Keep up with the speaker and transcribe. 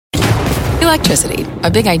Electricity, a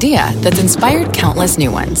big idea that's inspired countless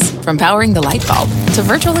new ones. From powering the light bulb to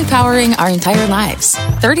virtually powering our entire lives.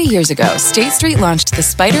 30 years ago, State Street launched the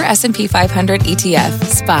Spider S&P 500 ETF,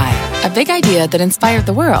 SPY. A big idea that inspired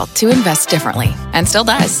the world to invest differently. And still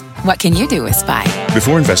does. What can you do with SPY?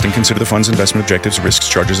 Before investing, consider the fund's investment objectives, risks,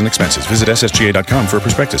 charges, and expenses. Visit ssga.com for a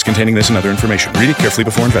prospectus containing this and other information. Read it carefully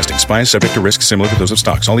before investing. SPY is subject to risks similar to those of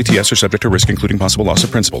stocks. All ETFs are subject to risk, including possible loss of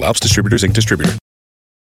principal. Alps Distributors, Inc. Distributor.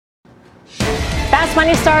 Fast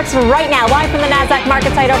Money starts right now, live from the NASDAQ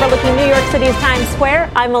market site overlooking New York City's Times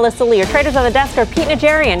Square. I'm Melissa Lee. Your traders on the desk are Pete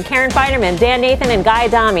Najarian, Karen Feinerman, Dan Nathan, and Guy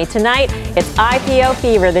Adami. Tonight, it's IPO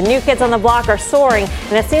fever. The new kids on the block are soaring,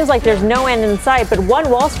 and it seems like there's no end in sight. But one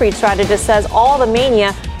Wall Street strategist says all the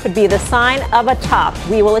mania could be the sign of a top.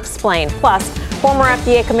 We will explain. Plus, former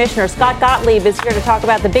FDA Commissioner Scott Gottlieb is here to talk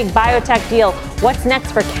about the big biotech deal, what's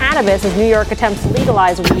next for cannabis as New York attempts to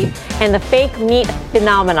legalize weed, and the fake meat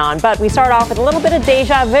phenomenon. But we start off with a little bit of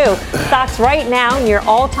deja vu. Stocks right now near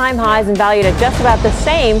all-time highs and valued at just about the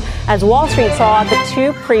same as Wall Street saw at the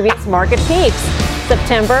two previous market peaks,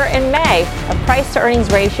 September and May. A price-to-earnings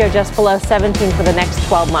ratio just below 17 for the next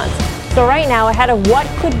 12 months. So right now, ahead of what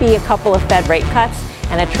could be a couple of Fed rate cuts,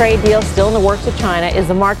 and a trade deal still in the works with China, is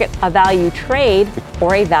the market a value trade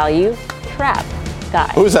or a value trap? Guy.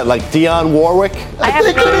 Who is that, like Dionne Warwick? I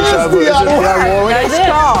think it is Dionne Warwick. Nice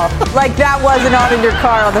call. Like that wasn't on in your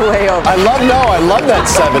car on the way over. I love that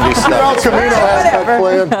 70s stuff. Camino has that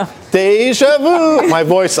plan. Deja vu. My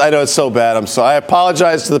voice, I know it's so bad. I'm sorry. I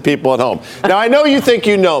apologize to the people at home. Now, I know you think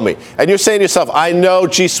you know me, and you're saying to yourself, I know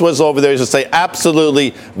G Swizzle over there is going to say absolutely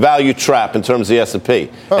value trap in terms of the S&P.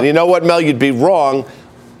 Huh. And you know what, Mel? You'd be wrong.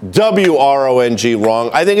 WRONG wrong.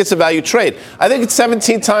 I think it's a value trade. I think it's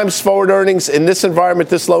 17 times forward earnings in this environment,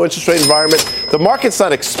 this low interest rate environment. The market's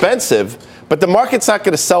not expensive, but the market's not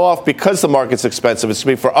going to sell off because the market's expensive. It's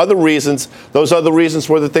going to be for other reasons. Those other reasons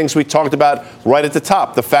were the things we talked about right at the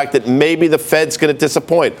top. The fact that maybe the Fed's going to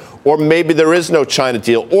disappoint, or maybe there is no China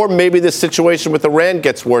deal, or maybe the situation with Iran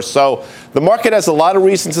gets worse. So the market has a lot of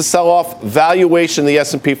reasons to sell off. Valuation, the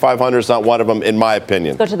S&P 500 is not one of them, in my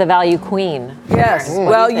opinion. Go to the value queen. Yes.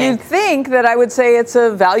 Well, you'd think that I would say it's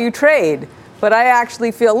a value trade. But I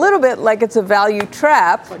actually feel a little bit like it's a value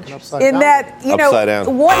trap in that, you know,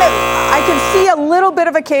 I can see a little bit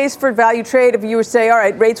of a case for value trade if you were to say, all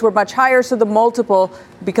right, rates were much higher, so the multiple,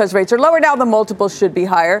 because rates are lower now, the multiple should be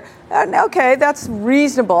higher. And okay, that's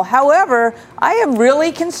reasonable. However, I am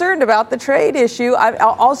really concerned about the trade issue. I'm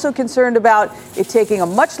also concerned about it taking a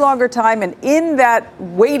much longer time, and in that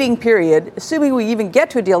waiting period, assuming we even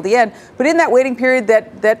get to a deal at the end, but in that waiting period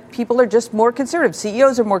that people are just more conservative.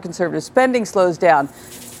 CEOs are more conservative. Spending slows down.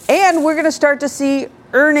 And we're going to start to see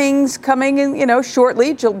earnings coming in, you know,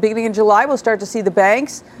 shortly. Beginning in July, we'll start to see the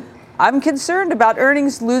banks. I'm concerned about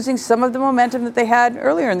earnings losing some of the momentum that they had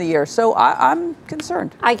earlier in the year. So I'm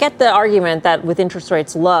concerned. I get the argument that with interest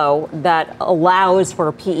rates low, that allows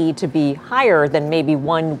for PE to be higher than maybe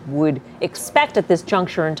one would expect at this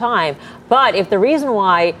juncture in time. But if the reason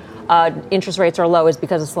why interest rates are low is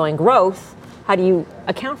because of slowing growth, how do you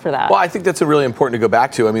account for that? Well, I think that's really important to go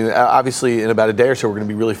back to. I mean, obviously, in about a day or so, we're going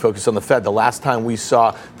to be really focused on the Fed. The last time we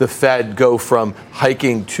saw the Fed go from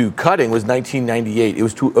hiking to cutting was 1998. It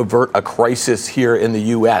was to avert a crisis here in the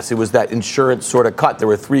U.S. It was that insurance sort of cut. There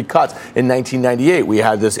were 3 cuts in 1998. We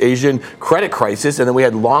had this Asian credit crisis, and then we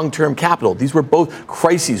had long-term capital. These were both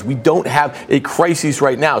crises. We don't have a crisis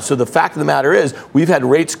right now. So the fact of the matter is, we've had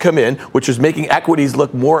rates come in, which is making equities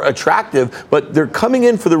look more attractive, but they're coming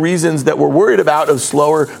in for the reasons that we're worried about of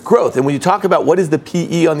slower growth. And when you talk about what is the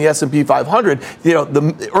PE on the S&P 500, you know,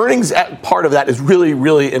 the earnings part of that is really,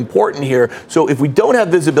 really important here. So if we don't have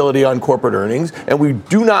visibility on corporate earnings, and we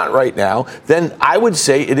do not right now, then I would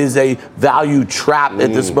say it is a value trap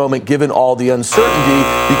at this moment, given all the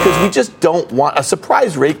uncertainty, because we just don't want a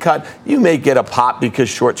surprise rate cut. You may get a pop because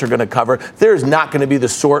shorts are going to cover. There's not going to be the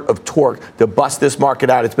sort of torque to bust this market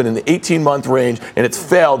out. It's been in the 18-month range, and it's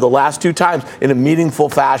failed the last 2 times in a meaningful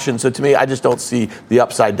fashion. So to me, I just don't see the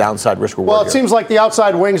upside downside risk reward. Well, it seems like the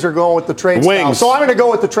outside wings are going with the trade style. So I'm going to go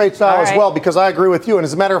with the trade style as well, because I agree with you. And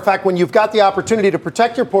as a matter of fact, when you've got the opportunity to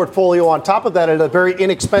protect your portfolio on top of that at a very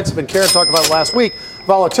inexpensive, and Karen talked about it last week,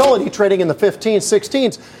 volatility trading in the 15s,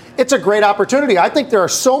 16s, it's a great opportunity. I think there are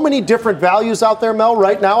so many different values out there, Mel,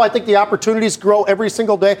 right now. I think the opportunities grow every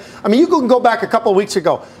single day. I mean, you can go back a couple of weeks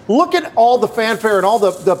ago. Look at all the fanfare and all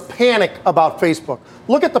the panic about Facebook.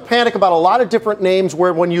 Look at the panic about a lot of different names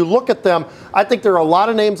where when you look at them, I think there are a lot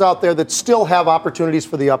of names out there that still have opportunities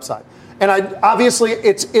for the upside. And obviously,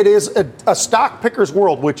 it is a stock picker's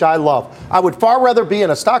world, which I love. I would far rather be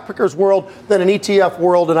in a stock picker's world than an ETF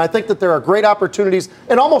world, and I think that there are great opportunities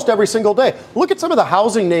in almost every single day. Look at some of the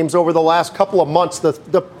housing names over the last couple of months,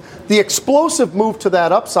 the explosive move to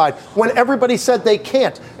that upside when everybody said they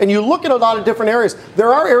can't. And you look at a lot of different areas.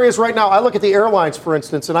 There are areas right now, I look at the airlines, for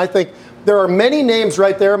instance, and I think there are many names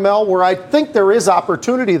right there, Mel, where I think there is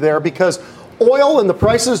opportunity there because oil and the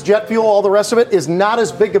prices, jet fuel, all the rest of it is not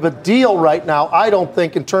as big of a deal right now, I don't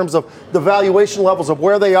think, in terms of the valuation levels of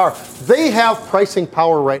where they are. They have pricing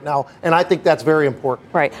power right now, and I think that's very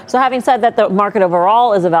important. Right. So having said that the market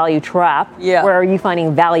overall is a value trap, where are you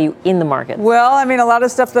finding value in the market? Well, I mean, a lot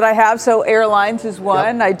of stuff that I have. So airlines is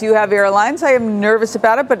one. Yep. I do have airlines. I am nervous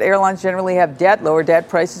about it, but airlines generally have debt. Lower debt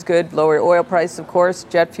price is good. Lower oil price, of course.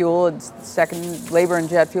 Jet fuel, and second labor and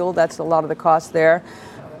jet fuel. That's a lot of the cost there.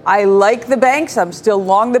 I like the banks. I'm still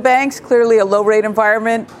long the banks. Clearly a low rate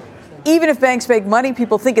environment. Even if banks make money,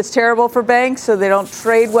 people think it's terrible for banks, so they don't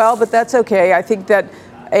trade well, but that's okay. I think that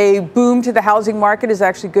a boom to the housing market is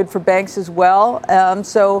actually good for banks as well.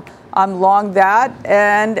 So I'm long that.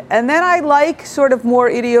 And then I like sort of more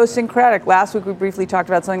idiosyncratic. Last week we briefly talked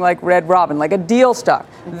about something like Red Robin, like a deal stock.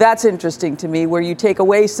 That's interesting to me, where you take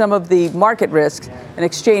away some of the market risks and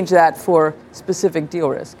exchange that for specific deal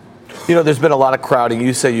risk. You know, there's been a lot of crowding.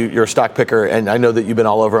 You say you're a stock picker, and I know that you've been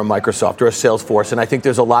all over on Microsoft or a Salesforce, and I think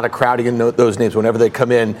there's a lot of crowding in those names. Whenever they come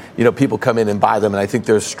in, you know, people come in and buy them, and I think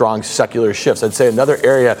there's strong secular shifts. I'd say another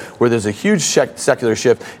area where there's a huge secular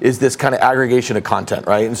shift is this kind of aggregation of content,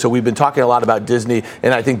 right? And so we've been talking a lot about Disney,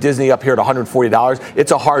 and I think Disney up here at $140,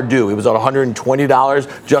 it's a hard do. It was at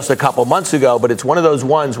 $120 just a couple months ago, but it's one of those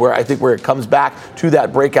ones where I think where it comes back to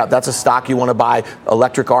that breakout, that's a stock you want to buy.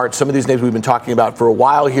 Electric Arts, some of these names we've been talking about for a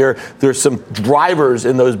while here. There's some drivers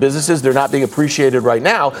in those businesses. They're not being appreciated right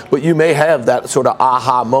now, but you may have that sort of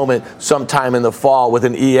aha moment sometime in the fall with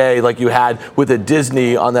an EA like you had with a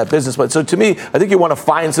Disney on that business. But so to me, I think you want to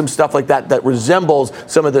find some stuff like that that resembles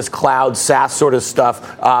some of this cloud SaaS sort of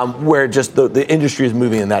stuff where just the industry is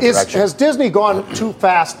moving in that direction. Has Disney gone too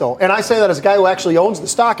fast, though? And I say that as a guy who actually owns the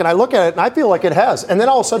stock, and I look at it and I feel like it has. And then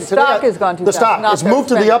all of a sudden today, the stock has gone too fast. The stock has moved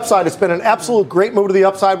to the upside. It's been an absolute great move to the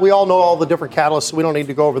upside. We all know all the different catalysts, so we don't need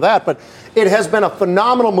to go over that. But it has been a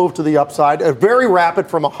phenomenal move to the upside, a very rapid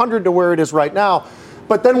from 100 to where it is right now.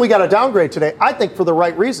 But then we got a downgrade today, I think, for the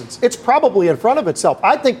right reasons. It's probably in front of itself.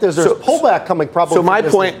 I think there's pullback coming probably. So my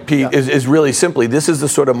point, Pete, is really simply, this is the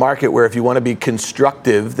sort of market where if you want to be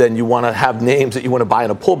constructive, then you want to have names that you want to buy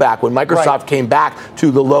in a pullback. When Microsoft came back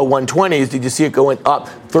to the low 120s, did you see it going up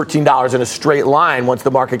 $13 in a straight line once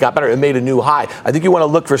the market got better? It made a new high. I think you want to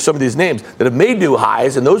look for some of these names that have made new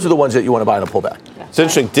highs, and those are the ones that you want to buy in a pullback. It's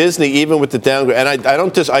interesting. Disney, even with the downgrade, and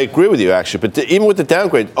I agree with you actually, but even with the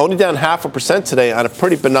downgrade, only down 0.5% today on a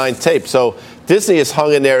pretty benign tape. So Disney has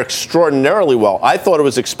hung in there extraordinarily well. I thought it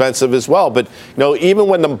was expensive as well, but even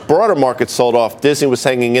when the broader market sold off, Disney was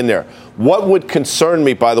hanging in there. What would concern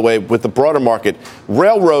me, by the way, with the broader market,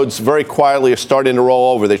 railroads very quietly are starting to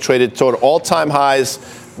roll over. They traded toward all-time highs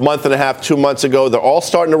month and a half, 2 months ago. They're all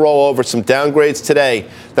starting to roll over. Some downgrades today.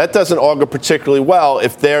 That doesn't augur particularly well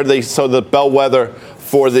if they're the bellwether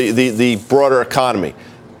for the broader economy.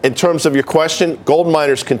 In terms of your question, gold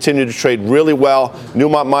miners continue to trade really well.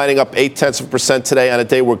 Newmont mining up 0.8% today on a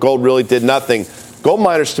day where gold really did nothing. Gold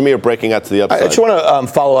miners, to me, are breaking out to the upside. I just want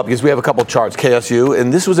to follow up because we have a couple charts, KSU,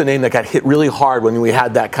 and this was a name that got hit really hard when we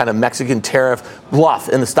had that kind of Mexican tariff bluff,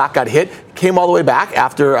 and the stock got hit. Came all the way back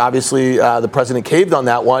after, obviously, the president caved on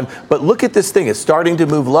that one. But look at this thing. It's starting to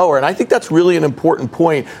move lower, and I think that's really an important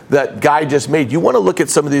point that Guy just made. You want to look at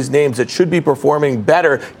some of these names that should be performing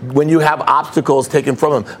better when you have obstacles taken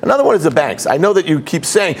from them. Another one is the banks. I know that you keep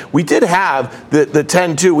saying we did have the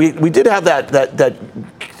 10-2. We did have that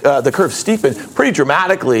the curve steepened pretty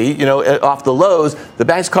dramatically, off the lows. The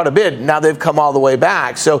banks caught a bid. Now they've come all the way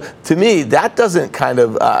back. So to me, that doesn't kind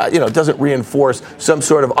of, doesn't reinforce some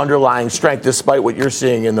sort of underlying strength despite what you're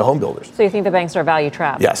seeing in the home builders. So you think the banks are a value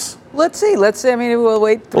trap? Yes. Let's see. I mean, we'll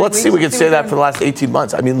wait. Well, let's see. We could say that for the last 18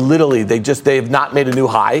 months. I mean, literally, they have not made a new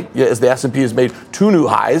high. As the S&P has made 2 new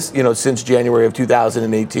highs, since January of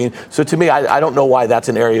 2018. So to me, I don't know why that's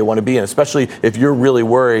an area you want to be in, especially if you're really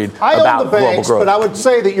worried about the banks, global growth. But I would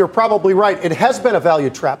say that you're probably right. It has been a value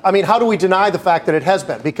trap. I mean, how do we deny the fact that it has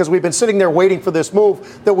been? Because we've been sitting there waiting for this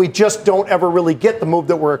move that we just don't ever really get the move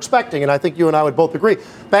that we're expecting. And I think you and I would both agree.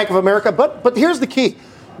 Bank of America. But here's the key.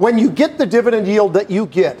 When you get the dividend yield that you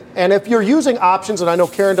get, and if you're using options, and I know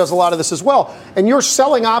Karen does a lot of this as well, and you're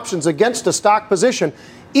selling options against a stock position,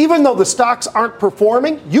 even though the stocks aren't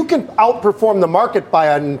performing, you can outperform the market by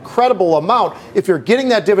an incredible amount if you're getting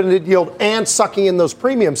that dividend yield and sucking in those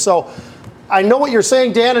premiums. So I know what you're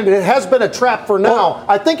saying, Dan, and it has been a trap for now.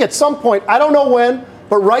 I think at some point, I don't know when,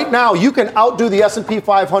 but right now you can outdo the S&P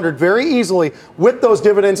 500 very easily with those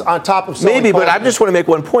dividends on top of selling. Maybe, but I just want to make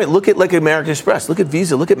one point. Look at like American Express, look at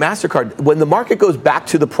Visa, look at MasterCard. When the market goes back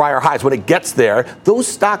to the prior highs, when it gets there, those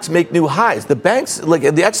stocks make new highs. The banks, like the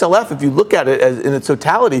XLF, if you look at it in its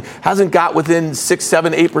totality, hasn't got within 6,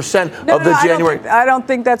 7, 8% of the January. I don't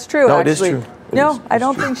think that's true. No, actually. it is true. No, I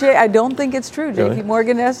don't think it's true. Really? JP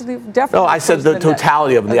Morgan has definitely. No, I said the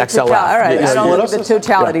totality of them, the XLF. All right, I don't look at the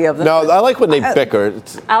totality of them. No, I like when they bicker.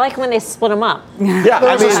 I like when they split them up. Yeah,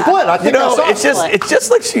 I mean, split. I think it's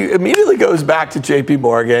just like she immediately goes back to JP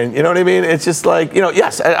Morgan. You know what I mean? It's just like,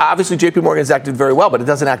 yes, obviously JP Morgan's acted very well, but it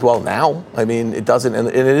doesn't act well now. I mean, it doesn't, and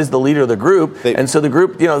it is the leader of the group. And so the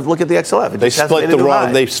group, look at the XLF. They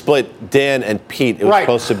split They split Dan and Pete. It was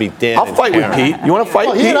supposed to be Dan. I'll fight with Pete. You want to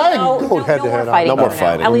fight Pete? He and I go head to head. No more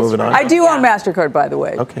fighting. I do own MasterCard, by the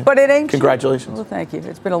way. Okay. But it ain't. Congratulations. Well, thank you.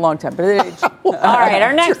 It's been a long time, but it ain't. All right.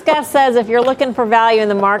 Our next guest says if you're looking for value in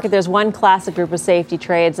the market, there's one classic group of safety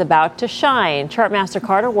trades about to shine. Chartmaster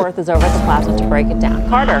Carter Worth is over at the plaza to break it down.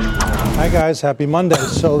 Carter. Hi, guys. Happy Monday.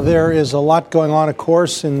 So there is a lot going on, of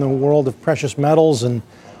course, in the world of precious metals and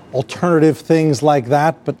alternative things like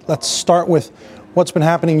that. But let's start with what's been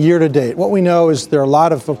happening year to date. What we know is there are a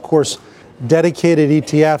lot of course, dedicated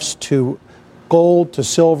ETFs to gold, to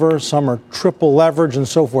silver. Some are triple leverage and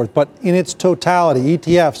so forth. But in its totality,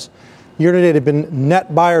 ETFs year to date have been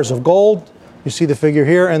net buyers of gold. You see the figure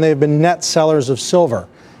here, and they've been net sellers of silver.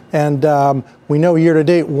 And we know year to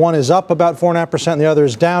date, one is up about 4.5%, and the other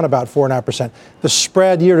is down about 4.5%. The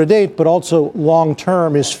spread year to date, but also long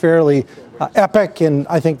term, is fairly epic, and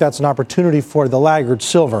I think that's an opportunity for the laggard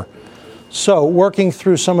silver. So, working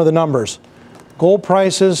through some of the numbers. Gold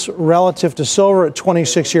prices relative to silver at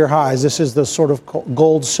 26-year highs. This is the sort of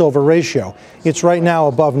gold-silver ratio. It's right now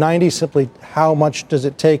above 90. Simply how much does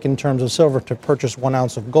it take in terms of silver to purchase 1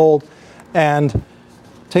 ounce of gold? And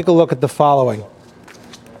take a look at the following.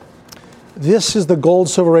 This is the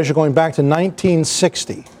gold-silver ratio going back to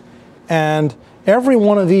 1960. And every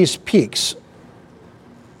one of these peaks,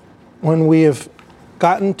 when we have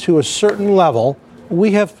gotten to a certain level,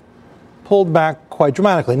 we have pulled back quite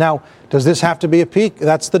dramatically. Now, does this have to be a peak?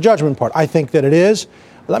 That's the judgment part. I think that it is.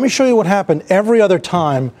 Let me show you what happened every other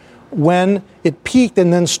time when it peaked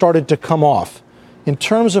and then started to come off. In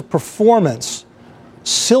terms of performance,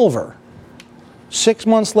 silver, 6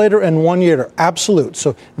 months later and 1 year, absolute.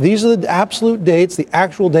 So these are the absolute dates, the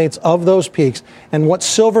actual dates of those peaks. And what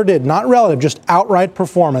silver did, not relative, just outright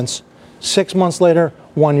performance, 6 months later,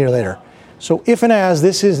 1 year later. So if and as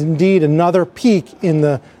this is indeed another peak in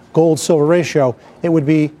the gold-silver ratio, it would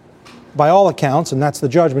be, by all accounts, and that's the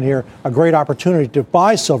judgment here, a great opportunity to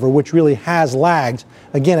buy silver, which really has lagged,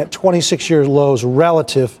 again, at 26-year lows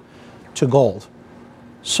relative to gold.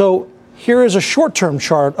 So here is a short-term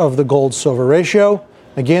chart of the gold-silver ratio.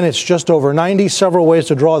 Again, it's just over 90, several ways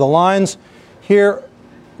to draw the lines. Here,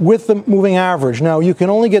 with the moving average. Now, you can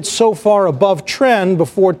only get so far above trend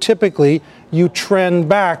before typically you trend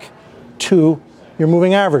back to your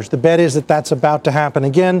moving average. The bet is that that's about to happen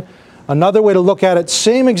again. Another way to look at it,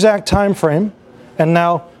 same exact time frame, and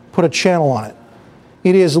now put a channel on it.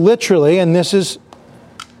 It is literally, and this has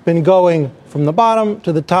been going from the bottom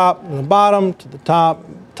to the top, and the bottom to the top,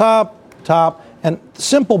 top, and the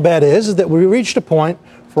simple bet is that we reached a point,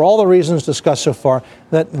 for all the reasons discussed so far,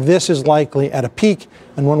 that this is likely at a peak,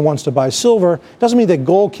 and one wants to buy silver. Doesn't mean that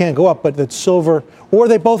gold can't go up, but that silver, or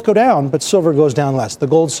they both go down, but silver goes down less. The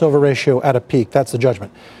gold-silver ratio at a peak, that's the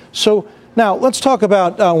judgment. So now let's talk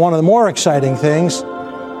about one of the more exciting things,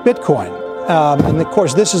 Bitcoin. And of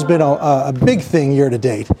course, this has been a big thing year to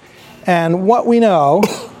date. And what we know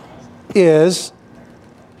is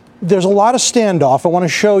there's a lot of standoff. I want to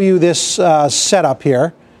show you this setup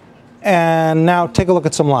here. And now take a look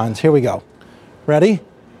at some lines. Here we go. Ready?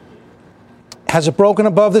 Has it broken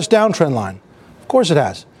above this downtrend line? Of course it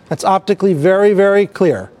has. That's optically very, very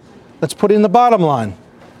clear. Let's put in the bottom line.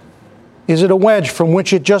 Is it a wedge from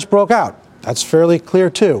which it just broke out? That's fairly clear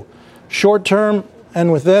too. Short term,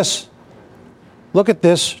 and with this, look at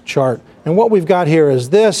this chart. And what we've got here is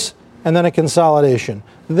this, and then a consolidation.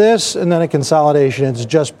 This, and then a consolidation. It's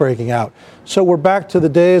just breaking out. So we're back to the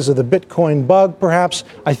days of the Bitcoin bug, perhaps.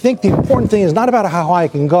 I think the important thing is not about how high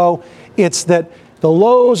it can go. It's that the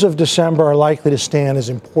lows of December are likely to stand as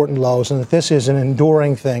important lows, and that this is an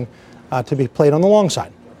enduring thing to be played on the long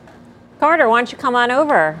side. Carter, why don't you come on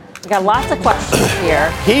over? We got lots of questions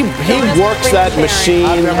here. He works that machine.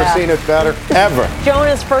 I've never seen it better. Ever.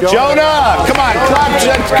 Jonah's first. Jonah! Come on,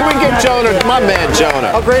 can we get Jonah? My man,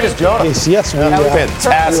 Jonah. How great is Jonah? Yes, we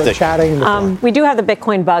fantastic. were chatting before. We do have the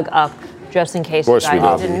Bitcoin bug up. just in case you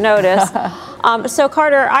guys didn't notice. So,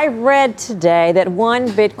 Carter, I read today that one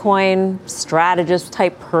Bitcoin strategist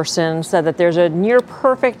type person said that there's a near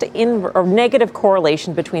perfect or negative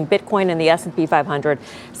correlation between Bitcoin and the S&P 500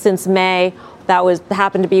 since May. That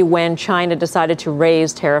happened to be when China decided to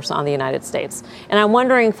raise tariffs on the United States. And I'm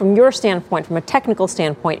wondering, from your standpoint, from a technical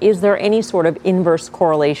standpoint, is there any sort of inverse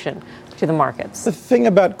correlation to the markets? The thing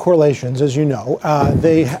about correlations, as you know,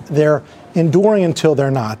 they're enduring until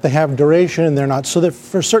they're not. They have duration and they're not. So that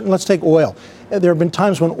for certain, let's take oil. There have been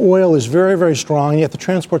times when oil is very, very strong, and yet the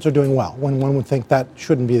transports are doing well, when one would think that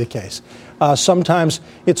shouldn't be the case. Sometimes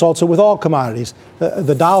it's also with all commodities,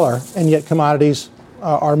 the dollar, and yet commodities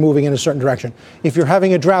are moving in a certain direction. If you're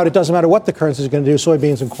having a drought, it doesn't matter what the currency is going to do,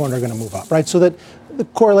 soybeans and corn are going to move up, right? So that the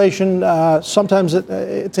correlation, sometimes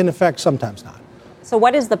it's in effect, sometimes not. So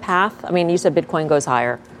what is the path? I mean, you said Bitcoin goes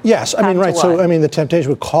higher. Yes, I mean, right. So, I mean, the temptation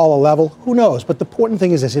would call a level. Who knows? But the important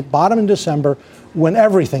thing is this. It bottomed in December when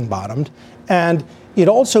everything bottomed. And it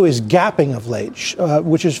also is gapping of late,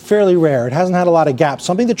 which is fairly rare. It hasn't had a lot of gaps.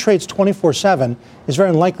 Something that trades 24/7 is very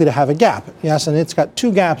unlikely to have a gap. Yes, and it's got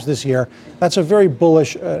 2 gaps this year. That's a very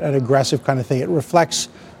bullish and aggressive kind of thing. It reflects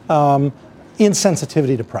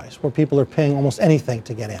insensitivity to price, where people are paying almost anything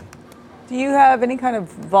to get in. Do you have any kind of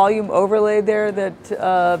volume overlay there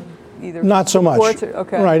that either not so much?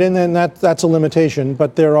 Okay. Right, and then that's a limitation.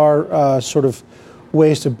 But there are sort of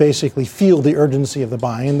ways to basically feel the urgency of the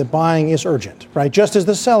buying, and the buying is urgent, right? Just as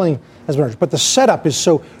the selling has been urgent. But the setup is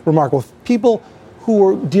so remarkable. People who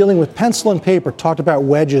were dealing with pencil and paper talked about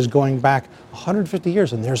wedges going back 150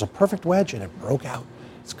 years, and there's a perfect wedge, and it broke out.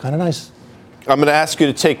 It's kind of nice. I'm going to ask you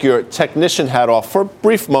to take your technician hat off for a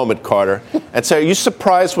brief moment, Carter, and say, are you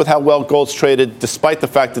surprised with how well gold's traded, despite the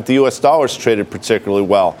fact that the U.S. dollar's traded particularly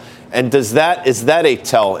well? And is that a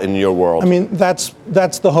tell in your world? I mean, that's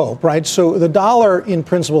the hope, right? So the dollar, in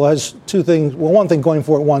principle, has 2 things. Well, one thing going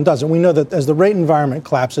for it, one doesn't. We know that as the rate environment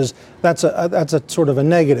collapses, that's a sort of a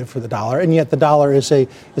negative for the dollar, and yet the dollar is a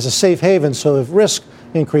safe haven. So if risk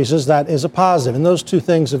increases, that is a positive. And those 2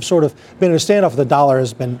 things have sort of been a standoff. The dollar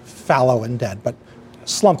has been fallow and dead, but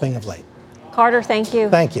slumping of late. Carter, thank you.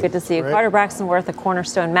 Thank you. Good to see you. Great. Carter Braxton Worth, a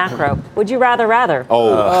Cornerstone Macro. Would you rather?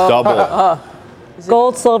 Double.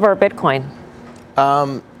 Gold, silver, or Bitcoin?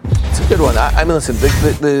 It's a good one. I mean, listen,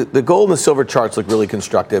 the gold and the silver charts look really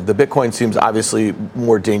constructive. The Bitcoin seems obviously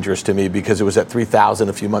more dangerous to me because it was at 3,000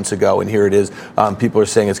 a few months ago, and here it is. People are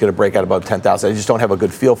saying it's going to break out above 10,000. I just don't have a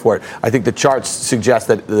good feel for it. I think the charts suggest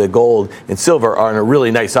that the gold and silver are in a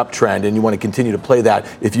really nice uptrend, and you want to continue to play that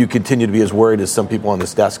if you continue to be as worried as some people on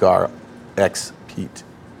this desk are. Pete.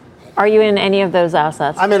 Are you in any of those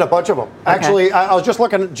assets? I'm in a bunch of them. Okay. Actually, I was just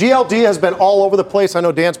looking. GLD has been all over the place. I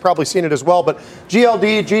know Dan's probably seen it as well. But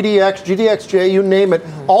GLD, GDX, GDXJ, you name it.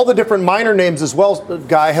 All the different minor names as well,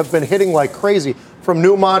 Guy, have been hitting like crazy. From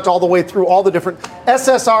Newmont all the way through all the different.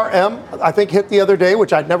 SSRM, I think, hit the other day,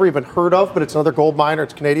 which I'd never even heard of, but it's another gold miner.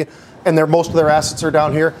 It's Canadian. And most of their assets are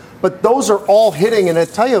down here. But those are all hitting. And I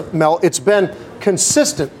tell you, Mel, it's been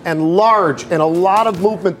consistent and large and a lot of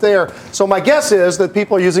movement there. So my guess is that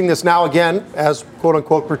people are using this now again as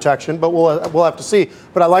quote-unquote protection, but we'll have to see.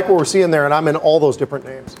 But I like what we're seeing there, and I'm in all those different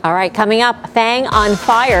names. All right, coming up, FANG on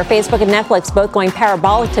fire. Facebook and Netflix both going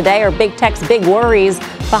parabolic today. Are big tech's big worries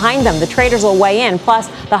behind them? The traders will weigh in. Plus,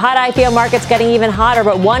 the hot IPO market's getting even hotter,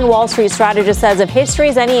 but one Wall Street strategist says if history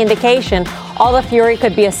is any indication, all the fury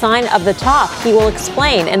could be a sign of the top. He will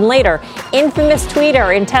explain. And later, infamous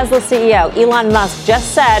tweeter and Tesla CEO Elon Musk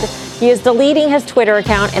just said he is deleting his Twitter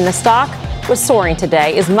account, and the stock was soaring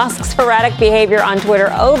today. Is Musk's erratic behavior on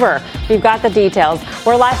Twitter over? We've got the details.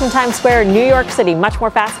 We're live from Times Square in New York City. Much more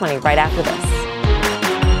Fast Money right after this.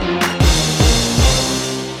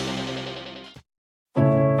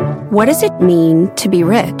 What does it mean to be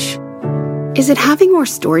rich? Is it having more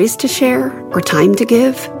stories to share or time to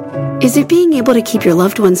give? Is it being able to keep your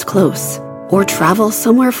loved ones close or travel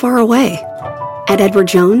somewhere far away? At Edward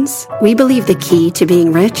Jones, we believe the key to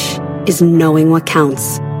being rich is knowing what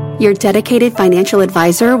counts. Your dedicated financial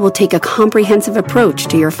advisor will take a comprehensive approach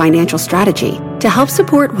to your financial strategy to help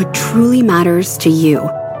support what truly matters to you.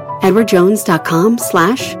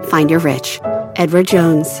 EdwardJones.com/findyourrich. Edward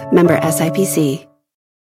Jones, member SIPC.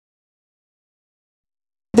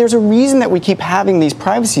 There's a reason that we keep having these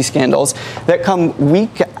privacy scandals that come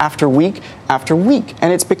week after week after week.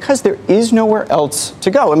 And it's because there is nowhere else to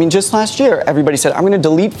go. I mean, just last year, everybody said, I'm going to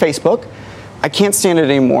delete Facebook. I can't stand it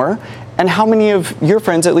anymore. And how many of your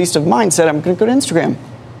friends, at least of mine, said, I'm going to go to Instagram?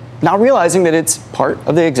 Now realizing that it's part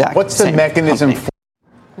of the exact What's the same mechanism company.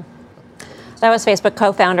 That was Facebook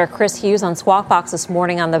co-founder Chris Hughes on Squawk Box this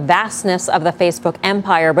morning on the vastness of the Facebook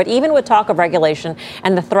empire. But even with talk of regulation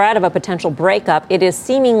and the threat of a potential breakup, it is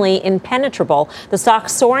seemingly impenetrable. The stock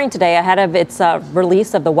soaring today ahead of its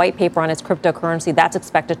release of the white paper on its cryptocurrency. That's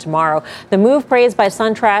expected tomorrow. The move praised by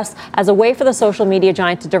SunTrust as a way for the social media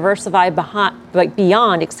giant to diversify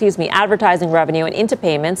beyond advertising revenue and into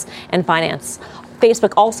payments and finance.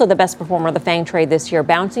 Facebook also the best performer of the FANG trade this year,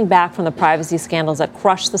 bouncing back from the privacy scandals that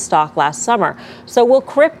crushed the stock last summer. So will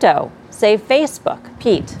crypto save Facebook?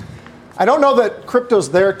 Pete? I don't know that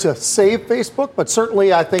crypto's there to save Facebook, but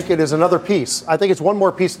certainly I think it is another piece. I think it's one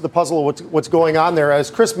more piece of the puzzle of what's going on there.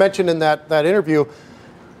 As Chris mentioned in that interview,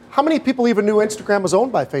 how many people even knew Instagram was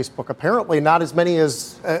owned by Facebook? Apparently not as many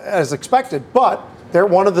as expected, but they're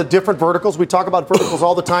one of the different verticals. We talk about verticals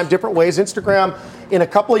all the time, different ways. Instagram, in a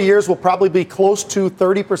couple of years, will probably be close to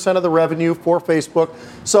 30% of the revenue for Facebook.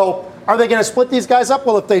 So are they going to split these guys up?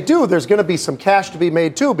 Well, if they do, there's going to be some cash to be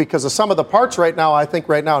made, too, because of some of the parts right now, I think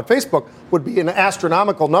right now at Facebook would be an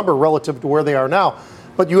astronomical number relative to where they are now.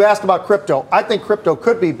 But you asked about crypto. I think crypto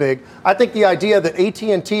could be big. I think the idea that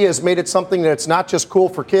AT&T has made it something that's not just cool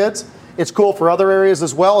for kids, it's cool for other areas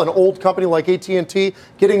as well. An old company like AT&T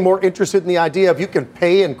getting more interested in the idea of you can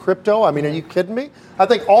pay in crypto. I mean, are you kidding me? I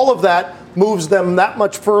think all of that moves them that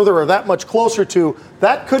much further or that much closer to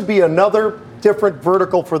that could be another different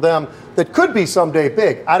vertical for them that could be someday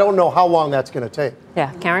big. I don't know how long that's going to take.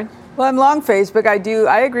 Yeah, Karen? Well, I'm long Facebook.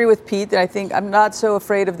 I agree with Pete that I think I'm not so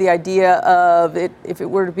afraid of the idea of it if it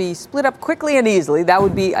were to be split up quickly and easily. That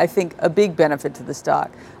would be, I think, a big benefit to the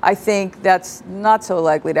stock. I think that's not so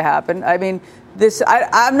likely to happen. I mean,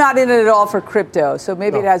 I'm not in it at all for crypto. So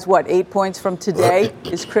maybe it has 8 points from today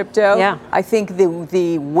is crypto. Yeah. I think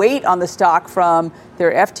the weight on the stock from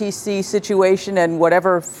their FTC situation and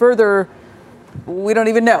whatever further. We don't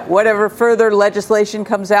even know. Whatever further legislation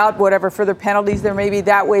comes out, whatever further penalties there may be,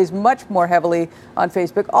 that weighs much more heavily on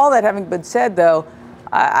Facebook. All that having been said, though,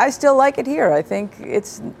 I still like it here. I think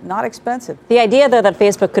it's not expensive. The idea, though, that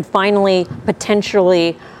Facebook could finally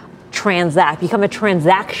potentially become a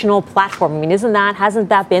transactional platform. I mean, hasn't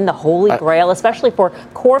that been the holy grail, especially for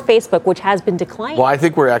core Facebook, which has been declining? Well, I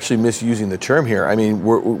think we're actually misusing the term here. I mean,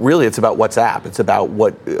 really, it's about WhatsApp. It's about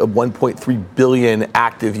 1.3 billion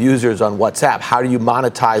active users on WhatsApp. How do you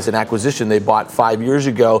monetize an acquisition they bought 5 years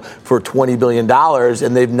ago for $20 billion,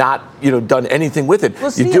 and they've not, done anything with it?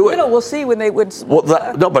 We'll see We'll see when they would.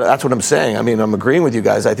 No, but that's what I'm saying. I mean, I'm agreeing with you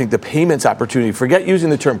guys. I think the payments opportunity. Forget using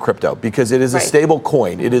the term crypto because it is a stable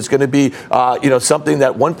coin. It is going to be, something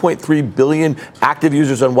that 1.3 billion active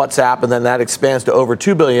users on WhatsApp, and then that expands to over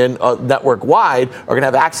 2 billion network-wide, are going to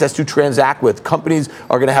have access to transact with. Companies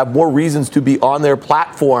are going to have more reasons to be on their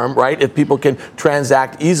platform, right, if people can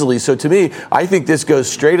transact easily. So to me, I think this goes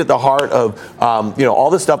straight at the heart of, all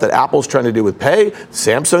the stuff that Apple's trying to do with Pay,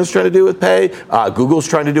 Samsung's trying to do with Pay, Google's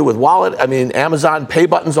trying to do with Wallet. I mean, Amazon Pay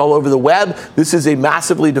buttons all over the web. This is a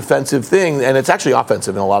massively defensive thing, and it's actually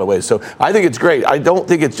offensive in a lot of ways. So I think it's great. I don't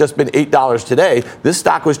think it's just been $8 today. This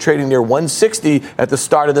stock was trading near $160 at the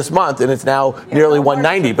start of this month, and it's now nearly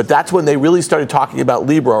 $190. But that's when they really started talking about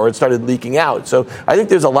Libra, or it started leaking out. So I think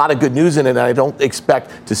there's a lot of good news in it, and I don't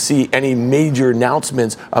expect to see any major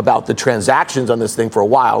announcements about the transactions on this thing for a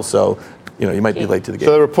while. So, you might be late to the game.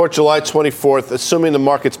 So the report July 24th, assuming the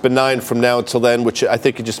market's benign from now until then, which I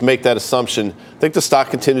think you just make that assumption, I think the stock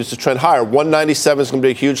continues to trend higher. 197 is going to be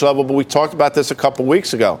a huge level, but we talked about this a couple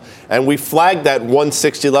weeks ago, and we flagged that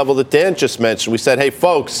 160 level that Dan just mentioned. We said, hey,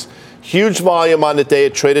 folks, huge volume on the day.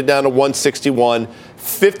 It traded down to 161. 50%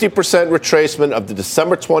 retracement of the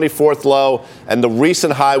December 24th low and the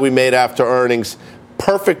recent high we made after earnings.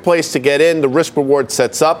 Perfect place to get in. The risk reward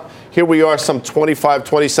sets up. Here we are some $25,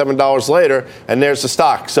 $27 later, and there's the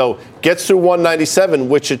stock. So gets through 197,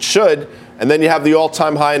 which it should, and then you have the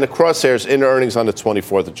all-time high in the crosshairs in earnings on the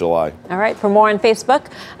 24th of July. All right, for more on Facebook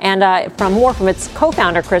and from its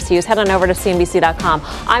co-founder, Chris Hughes, head on over to CNBC.com.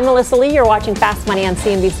 I'm Melissa Lee. You're watching Fast Money on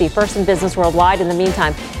CNBC, first in business worldwide. In the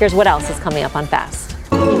meantime, here's what else is coming up on Fast.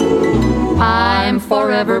 I'm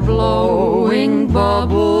forever blowing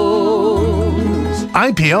bubbles.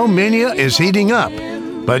 IPO mania is heating up.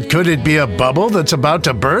 But could it be a bubble that's about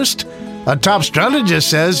to burst? A top strategist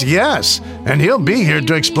says yes, and he'll be here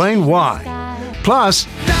to explain why. Plus,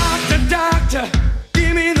 doctor,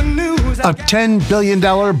 give me the news. A $10 billion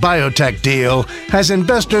biotech deal has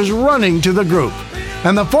investors running to the group.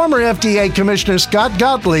 And the former FDA Commissioner Scott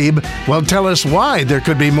Gottlieb will tell us why there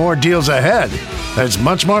could be more deals ahead. There's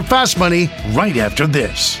much more Fast Money right after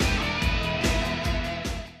this.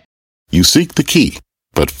 You seek the key.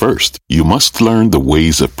 But first, you must learn the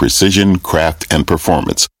ways of precision, craft, and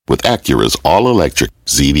performance with Acura's all-electric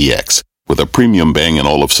ZDX. with a premium Bang &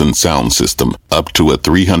 Olufsen sound system up to a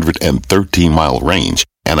 313-mile range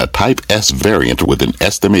and a Type S variant with an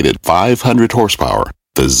estimated 500 horsepower,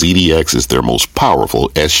 the ZDX is their most powerful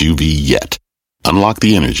SUV yet. Unlock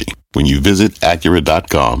the energy when you visit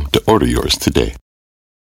Acura.com to order yours today.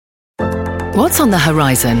 What's on the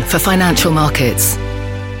horizon for financial markets?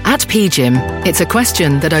 At PGIM, it's a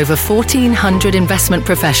question that over 1,400 investment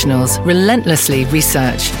professionals relentlessly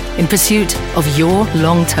research in pursuit of your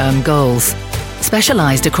long-term goals.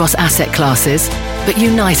 Specialized across asset classes, but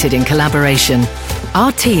united in collaboration,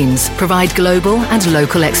 our teams provide global and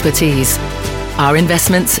local expertise. Our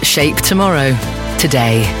investments shape tomorrow,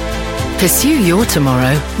 today. Pursue your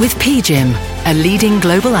tomorrow with PGIM, a leading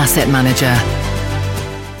global asset manager.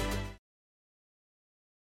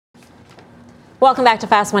 Welcome back to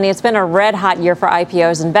Fast Money. It's been a red-hot year for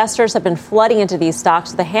IPOs. Investors have been flooding into these stocks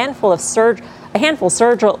with a handful surging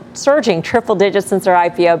triple digits since their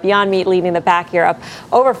IPO. Beyond Meat leading the pack here, up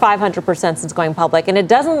over 500% since going public. And it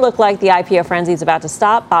doesn't look like the IPO frenzy is about to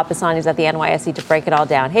stop. Bob Pisani's at the NYSE to break it all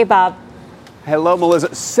down. Hey, Bob. Hello,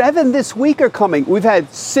 Melissa. 7 this week are coming. We've had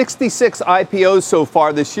 66 IPOs so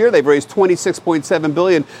far this year. They've raised $26.7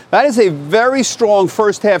 billion. That is a very strong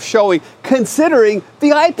first half showing, considering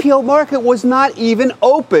the IPO market was not even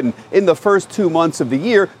open in the first 2 months of the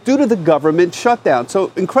year due to the government shutdown.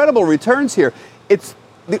 So incredible returns here. It's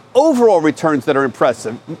the overall returns that are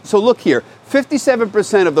impressive. So look here,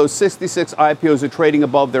 57% of those 66 IPOs are trading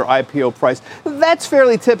above their IPO price. That's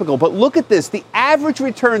fairly typical, but look at this. The average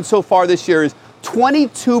return so far this year is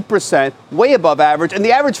 22%, way above average, and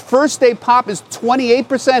the average first day pop is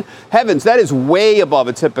 28%. Heavens, that is way above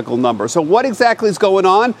a typical number. So what exactly is going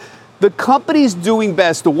on? The companies doing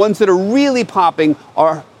best, the ones that are really popping,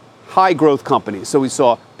 are high growth companies. So we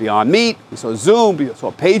saw Beyond Meat, we saw Zoom, we saw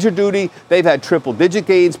PagerDuty. They've had triple digit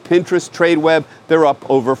gains. Pinterest, TradeWeb, they're up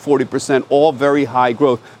over 40%, all very high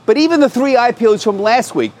growth. But even the 3 IPOs from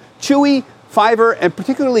last week, Chewy, Fiverr, and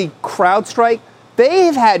particularly CrowdStrike,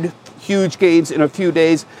 they've had huge gains in a few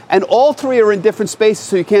days, and all 3 are in different spaces,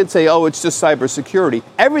 so you can't say, oh, it's just cybersecurity.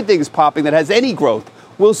 Everything is popping that has any growth.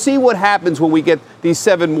 We'll see what happens when we get these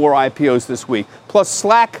 7 more IPOs this week. Plus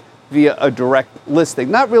Slack via a direct listing.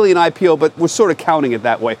 Not really an IPO, but we're sort of counting it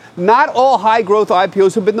that way. Not all high growth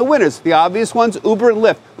IPOs have been the winners. The obvious ones, Uber and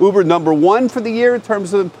Lyft. Uber number 1 for the year in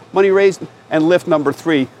terms of money raised, and Lyft number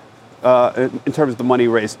 3 in terms of the money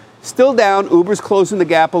raised. Still down. Uber's closing the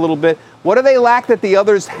gap a little bit. What do they lack that the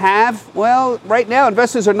others have? Well, right now,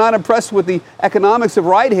 investors are not impressed with the economics of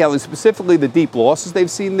ride-hailing, specifically the deep losses they've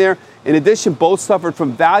seen there. In addition, both suffered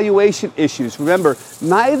from valuation issues. Remember,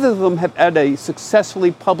 neither of them have had a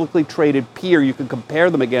successfully publicly traded peer you can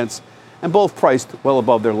compare them against, and both priced well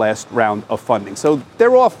above their last round of funding. So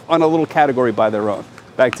they're off on a little category by their own.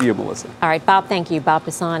 Back to you, Melissa. All right, Bob, thank you. Bob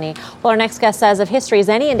Pisani. Well, our next guest says if history is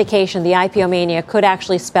any indication, the IPO mania could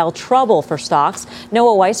actually spell trouble for stocks.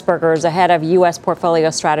 Noah Weisberger is the head of U.S. portfolio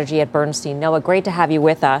strategy at Bernstein. Noah, great to have you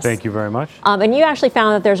with us. Thank you very much. And you actually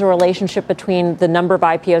found that there's a relationship between the number of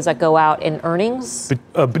IPOs that go out and earnings?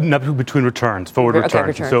 Between returns, forward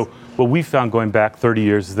returns. So what we found going back 30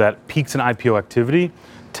 years is that peaks in IPO activity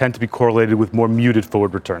tend to be correlated with more muted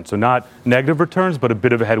forward returns. So not negative returns, but a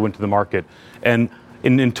bit of a headwind to the market. And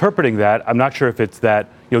in interpreting that, I'm not sure if it's that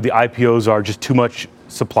the IPOs are just too much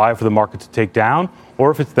supply for the market to take down, or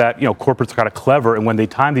if it's that corporates are kind of clever and when they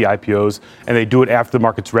time the IPOs and they do it after the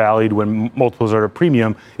market's rallied when multiples are at a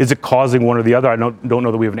premium, is it causing one or the other? I don't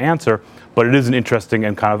know that we have an answer, but it is an interesting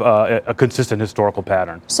and kind of a consistent historical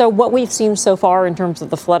pattern. So what we've seen so far in terms of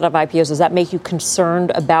the flood of IPOs, does that make you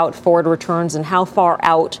concerned about forward returns, and how far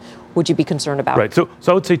out would you be concerned about? Right. So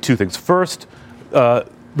I would say 2 things. First,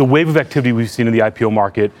 the wave of activity we've seen in the IPO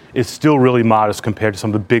market is still really modest compared to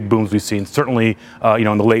some of the big booms we've seen, certainly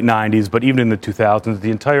in the late 90s, but even in the 2000s.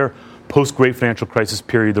 The entire post-Great Financial Crisis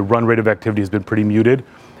period, the run rate of activity has been pretty muted.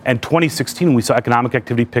 And 2016, when we saw economic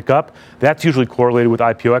activity pick up, that's usually correlated with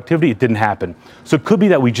IPO activity. It didn't happen. So it could be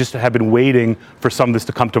that we just have been waiting for some of this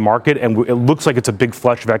to come to market, and it looks like it's a big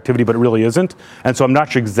flush of activity, but it really isn't. And so I'm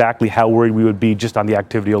not sure exactly how worried we would be just on the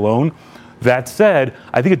activity alone. That said,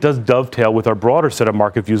 I think it does dovetail with our broader set of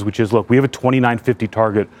market views, which is, look, we have a 2950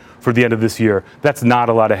 target for the end of this year. That's not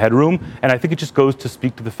a lot of headroom. And I think it just goes to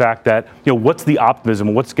speak to the fact that, what's the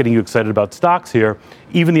optimism? What's getting you excited about stocks here?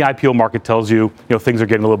 Even the IPO market tells you, things are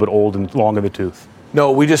getting a little bit old and long in the tooth.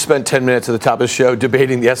 No, we just spent 10 minutes at the top of the show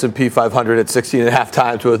debating the S&P 500 at 16.5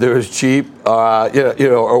 times, whether it was cheap,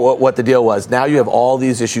 or what the deal was. Now you have all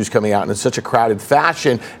these issues coming out in such a crowded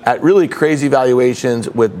fashion at really crazy valuations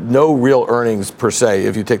with no real earnings per se,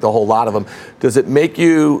 if you take the whole lot of them. Does it make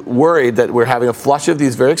you worried that we're having a flush of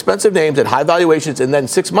these very expensive names at high valuations, and then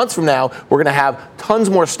 6 months from now, we're going to have tons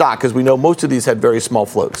more stock, because we know most of these had very small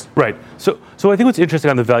floats? Right. So I think what's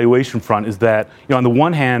interesting on the valuation front is that, on the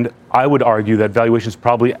one hand, I would argue that valuations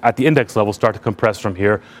probably at the index level start to compress from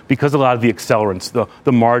here because a lot of the accelerants,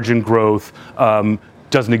 the margin growth,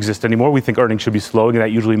 doesn't exist anymore. We think earnings should be slowing, and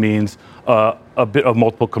that usually means a bit of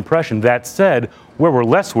multiple compression. That said, where we're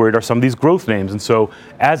less worried are some of these growth names. And so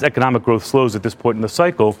as economic growth slows at this point in the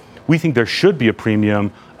cycle, we think there should be a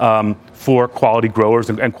premium for quality growers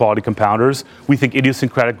and quality compounders. We think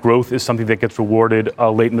idiosyncratic growth is something that gets rewarded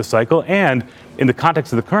late in the cycle. And in the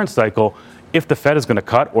context of the current cycle, if the Fed is going to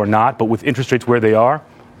cut or not, but with interest rates where they are,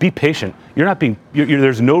 be patient.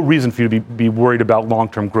 There's no reason for you to be worried about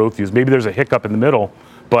long-term growth views. Maybe there's a hiccup in the middle,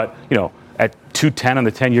 but at 210 on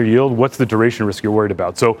the 10-year yield, what's the duration risk you're worried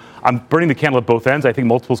about? So I'm burning the candle at both ends. I think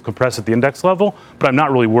multiples compress at the index level, but I'm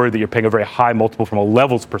not really worried that you're paying a very high multiple from a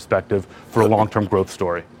levels perspective for a long-term growth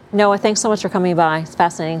story. Noah, thanks so much for coming by. It's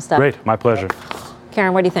fascinating stuff. Great, my pleasure.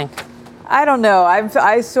 Karen, what do you think? I don't know.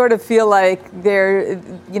 I sort of feel like they're,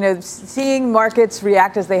 seeing markets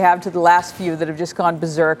react as they have to the last few that have just gone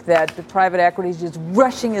berserk, that the private equity is just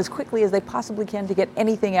rushing as quickly as they possibly can to get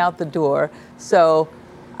anything out the door. So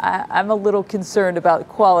I'm a little concerned about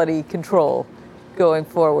quality control going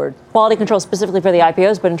forward. Quality control specifically for the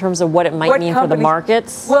IPOs, but in terms of what it might mean for the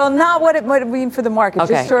markets? Well, not what it might mean for the markets,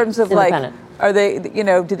 okay. Just in terms of are they,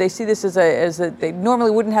 do they see this as they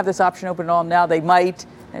normally wouldn't have this option open at all, now they might,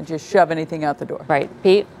 and just shove anything out the door. Right.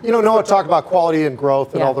 Pete? Noah talked about quality and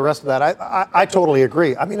growth and all the rest of that. I totally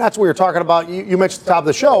agree. I mean, that's what you're talking about. You mentioned at the top of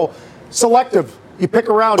the show, selective. You pick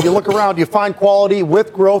around, you look around, you find quality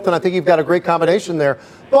with growth, and I think you've got a great combination there.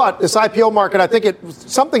 But this IPO market, I think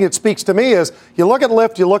something that speaks to me is you look at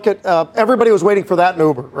Lyft, you look at everybody was waiting for that in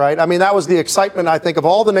Uber, right? I mean, that was the excitement, I think, of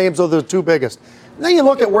all the names, those are the two biggest. And then you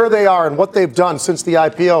look at where they are and what they've done since the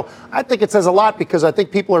IPO. I think it says a lot because I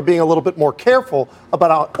think people are being a little bit more careful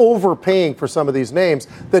about overpaying for some of these names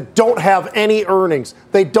that don't have any earnings.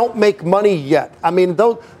 They don't make money yet. I mean,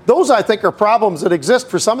 those I think are problems that exist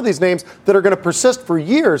for some of these names that are going to persist for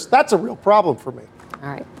years. That's a real problem for me. All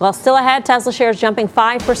right. Well, still ahead, Tesla shares jumping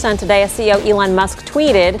 5% today as CEO Elon Musk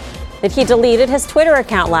tweeted that he deleted his Twitter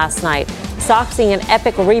account last night. Stock seeing an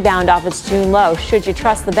epic rebound off its June low. Should you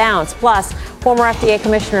trust the bounce? Plus, former FDA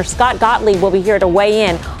Commissioner Scott Gottlieb will be here to weigh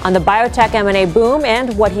in on the biotech M&A boom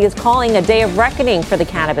and what he is calling a day of reckoning for the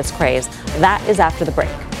cannabis craze. That is after the break.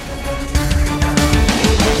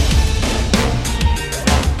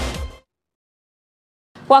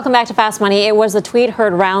 Welcome back to Fast Money. It was a tweet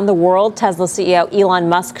heard around the world. Tesla CEO Elon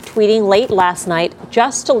Musk tweeting late last night,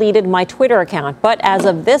 just deleted my Twitter account. But as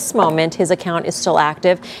of this moment, his account is still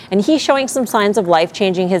active, and he's showing some signs of life,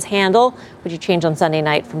 changing his handle, which he changed on Sunday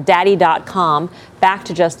night, from daddy.com back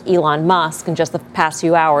to just Elon Musk in just the past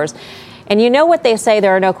few hours. And you know what they say,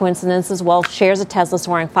 there are no coincidences. Well, shares of Tesla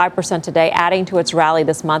soaring 5% today, adding to its rally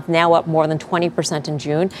this month, now up more than 20% in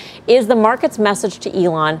June. Is the market's message to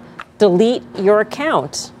Elon, delete your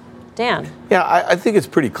account? Dan. Yeah, I think it's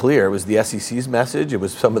pretty clear. It was the SEC's message. It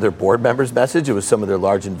was some of their board members' message. It was some of their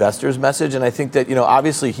large investors' message. And I think that,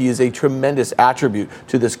 obviously he is a tremendous attribute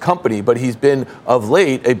to this company, but he's been, of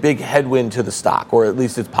late, a big headwind to the stock, or at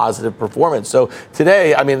least its positive performance. So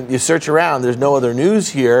today, I mean, you search around, there's no other news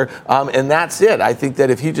here, and that's it. I think that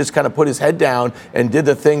if he just kind of put his head down and did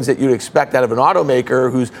the things that you'd expect out of an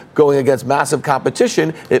automaker who's going against massive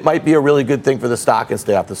competition, it might be a really good thing for the stock and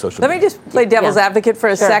stay off the social media. Let me just play devil's advocate for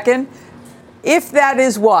a second. If that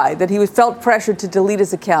is why, that he felt pressured to delete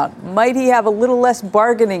his account, might he have a little less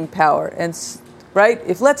bargaining power? And right,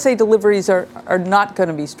 if let's say deliveries are not going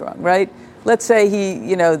to be strong, right? Let's say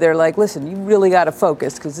they're like, listen, you really got to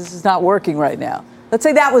focus because this is not working right now. Let's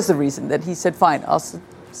say that was the reason that he said, fine, I'll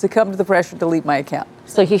succumb to the pressure, delete my account.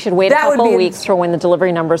 So he should wait a couple of weeks for when the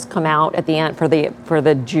delivery numbers come out at the end for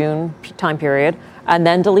the June time period, and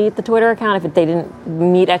then delete the Twitter account if they didn't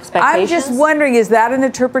meet expectations? I'm just wondering, is that an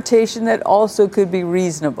interpretation that also could be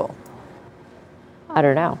reasonable? I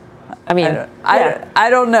don't know. I mean, I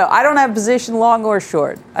don't know. I don't have a position long or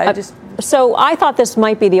short. So I thought this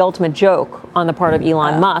might be the ultimate joke on the part of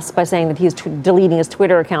Elon Musk by saying that he's deleting his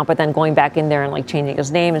Twitter account, but then going back in there and changing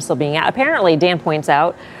his name and still being out. Apparently, Dan points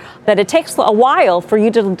out, that it takes a while for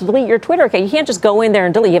you to delete your Twitter account. You can't just go in there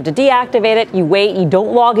and delete. You have to deactivate it. You wait. You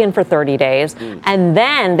don't log in for 30 days. And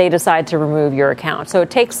then they decide to remove your account. So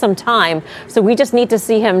it takes some time. So we just need to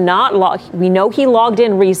see him not log. We know he logged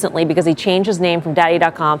in recently because he changed his name from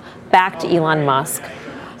daddy.com back to Elon Musk.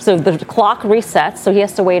 So the clock resets, so he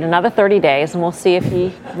has to wait another 30 days, and we'll see if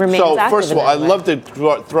he remains active. So, first of all, I love to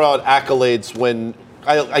throw out accolades when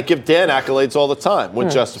I give Dan accolades all the time when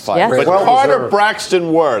justified. Yes. But Carter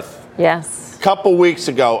Braxton Worth, yes, a couple weeks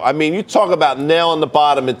ago, I mean, you talk about nailing the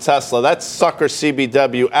bottom in Tesla. That sucker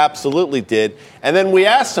CBW absolutely did. And then we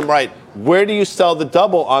asked him, right, where do you sell the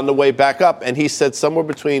double on the way back up? And he said somewhere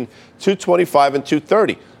between 225 and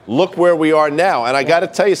 230. Look where we are now. And I got to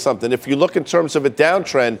tell you something. If you look in terms of a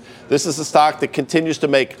downtrend, this is a stock that continues to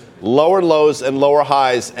make lower lows and lower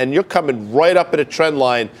highs. And you're coming right up at a trend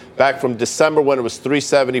line back from December when it was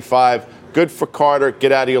 375. Good for Carter.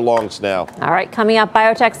 Get out of your longs now. All right, coming up,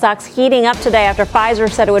 biotech stocks heating up today after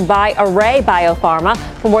Pfizer said it would buy Array Biopharma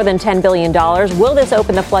for more than $10 billion. Will this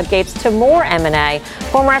open the floodgates to more M&A?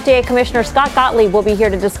 Former FDA Commissioner Scott Gottlieb will be here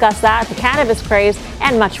to discuss that, the cannabis craze,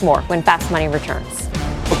 and much more when Fast Money returns.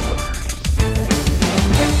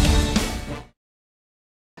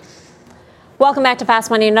 Welcome back to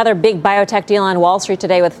Fast Money. Another big biotech deal on Wall Street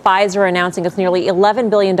today with Pfizer announcing its nearly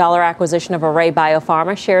 $11 billion acquisition of Array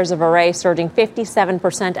Biopharma. Shares of Array surging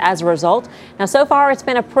 57% as a result. Now, so far, it's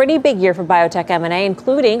been a pretty big year for biotech M&A,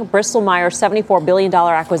 including Bristol Myers' $74 billion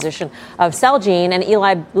acquisition of Celgene and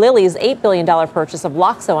Eli Lilly's $8 billion purchase of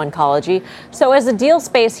Loxo Oncology. So as the deal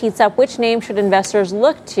space heats up, which name should investors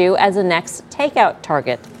look to as a next takeout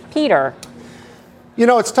target? Peter. You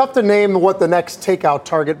know, it's tough to name what the next takeout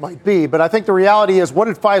target might be, but I think the reality is, what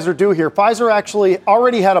did Pfizer do here? Pfizer actually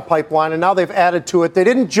already had a pipeline, and now they've added to it. They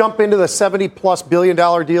didn't jump into the $70+ billion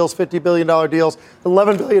deals, $50 billion deals,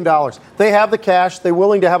 $11 billion. They have the cash. They're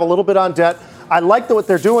willing to have a little bit on debt. I like what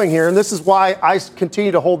they're doing here, and this is why I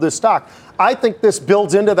continue to hold this stock. I think this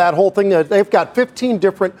builds into that whole thing. That they've got 15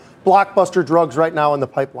 different blockbuster drugs right now in the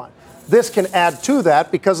pipeline. This can add to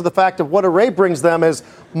that because of the fact of what Array brings them is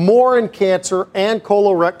more in cancer and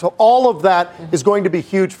colorectal. All of that is going to be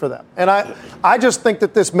huge for them. And I just think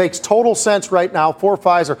that this makes total sense right now for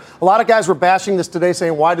Pfizer. A lot of guys were bashing this today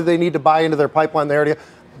saying, why do they need to buy into their pipeline there?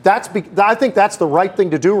 I think that's the right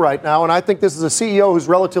thing to do right now. And I think this is a CEO who's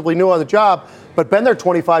relatively new on the job, but been there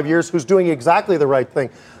 25 years, who's doing exactly the right thing.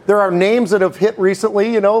 There are names that have hit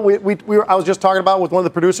recently. You know, I was just talking about with one of the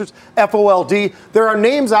producers, FOLD. There are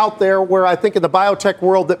names out there where I think in the biotech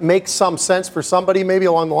world that makes some sense for somebody maybe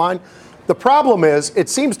along the line. The problem is, it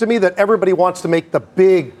seems to me that everybody wants to make the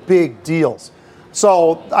big deals.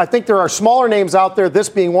 So I think there are smaller names out there, this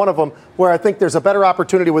being one of them, where I think there's a better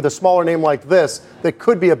opportunity with a smaller name like this that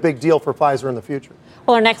could be a big deal for Pfizer in the future.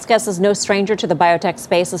 Well, our next guest is no stranger to the biotech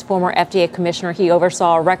space. As former FDA commissioner, he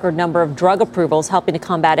oversaw a record number of drug approvals, helping to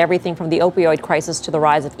combat everything from the opioid crisis to the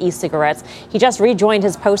rise of e-cigarettes. He just rejoined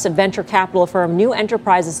his post at venture capital firm New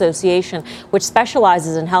Enterprise Association, which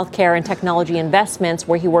specializes in healthcare and technology investments,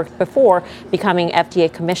 where he worked before becoming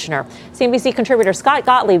FDA commissioner. CNBC contributor Scott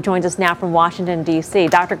Gottlieb joins us now from Washington, D.C.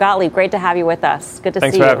 Dr. Gottlieb, great to have you with us. Good to see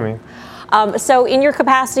you. Thanks for having me. So in your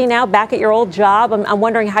capacity now, back at your old job, I'm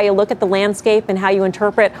wondering how you look at the landscape and how you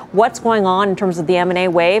interpret what's going on in terms of the M&A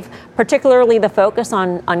wave, particularly the focus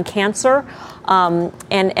on cancer,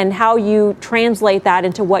 and how you translate that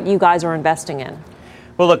into what you guys are investing in.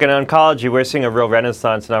 Well, look, in oncology, we're seeing a real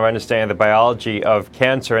renaissance in our understanding of the biology of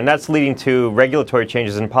cancer, and that's leading to regulatory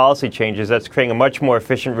changes and policy changes that's creating a much more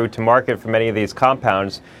efficient route to market for many of these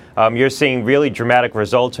compounds. You're seeing really dramatic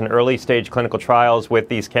results in early-stage clinical trials with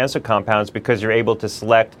these cancer compounds because you're able to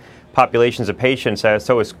select populations of patients that are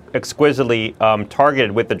so exquisitely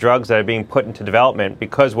targeted with the drugs that are being put into development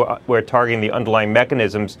because we're targeting the underlying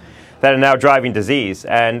mechanisms that are now driving disease.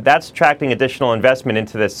 And that's attracting additional investment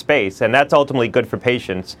into this space, and that's ultimately good for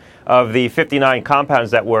patients. Of the 59 compounds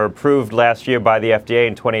that were approved last year by the FDA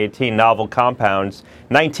in 2018, novel compounds,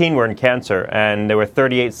 19 were in cancer, and there were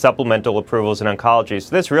 38 supplemental approvals in oncology.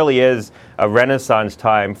 So this really is a renaissance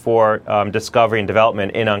time for discovery and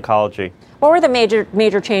development in oncology. What were the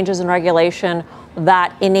major changes in regulation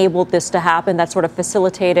that enabled this to happen, that sort of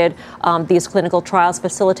facilitated these clinical trials,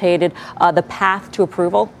 facilitated the path to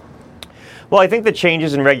approval? Well, I think the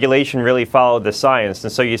changes in regulation really followed the science.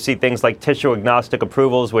 And so you see things like tissue-agnostic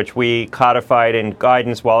approvals, which we codified in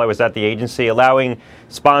guidance while I was at the agency, allowing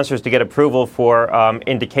sponsors to get approval for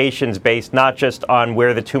indications based not just on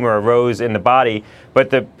where the tumor arose in the body, but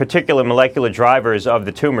the particular molecular drivers of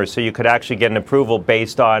the tumor. So you could actually get an approval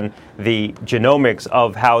based on the genomics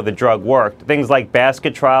of how the drug worked. Things like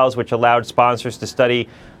basket trials, which allowed sponsors to study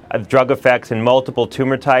drug effects in multiple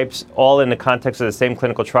tumor types, all in the context of the same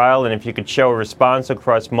clinical trial. And if you could show a response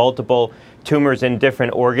across multiple tumors in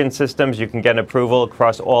different organ systems, you can get an approval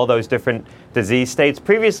across all those different disease states.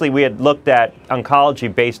 Previously, we had looked at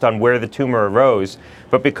oncology based on where the tumor arose,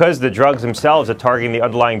 but because the drugs themselves are targeting the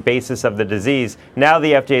underlying basis of the disease, now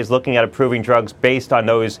the FDA is looking at approving drugs based on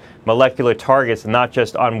those molecular targets, not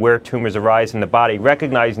just on where tumors arise in the body,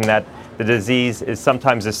 recognizing that the disease is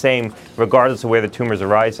sometimes the same regardless of where the tumor is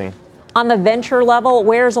arising. On the venture level,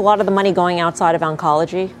 where's a lot of the money going outside of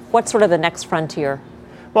oncology? What's sort of the next frontier?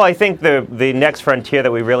 Well, I think the next frontier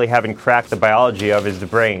that we really haven't cracked the biology of is the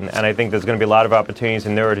brain. And I think there's going to be a lot of opportunities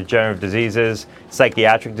in neurodegenerative diseases,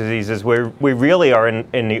 psychiatric diseases, where we really are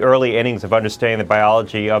in the early innings of understanding the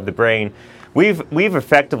biology of the brain. We've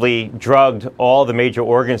effectively drugged all the major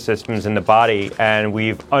organ systems in the body, and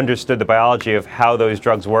we've understood the biology of how those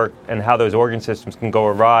drugs work and how those organ systems can go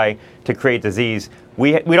awry to create disease.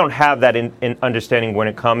 We don't have that in understanding when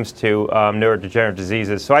it comes to neurodegenerative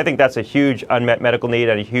diseases. So I think that's a huge unmet medical need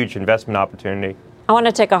and a huge investment opportunity. I want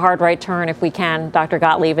to take a hard right turn, if we can, Dr.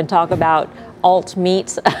 Gottlieb, and talk about alt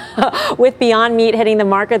meats. With Beyond Meat hitting the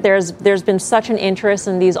market, there's been such an interest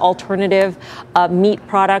in these alternative meat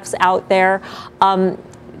products out there.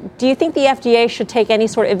 Do you think the FDA should take any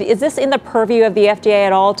sort of, is this in the purview of the FDA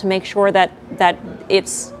at all to make sure that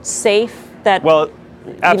it's safe?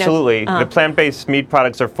 Absolutely. The plant-based meat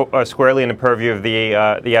products are squarely in the purview of the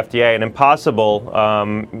FDA. And Impossible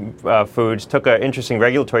Foods took an interesting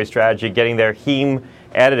regulatory strategy, getting their heme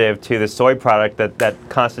additive to the soy product that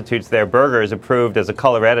constitutes their burgers approved as a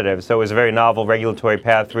color additive. So it was a very novel regulatory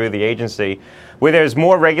path through the agency. Where there's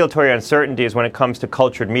more regulatory uncertainties when it comes to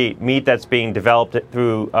cultured meat that's being developed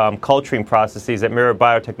through culturing processes that mirror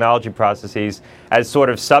biotechnology processes as sort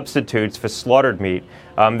of substitutes for slaughtered meat.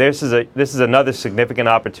 This is another significant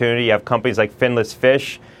opportunity. You have companies like Finless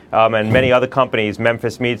Fish and many other companies,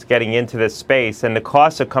 Memphis Meats, getting into this space, and the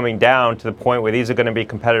costs are coming down to the point where these are going to be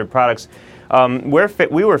competitive products.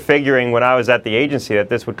 We were figuring when I was at the agency that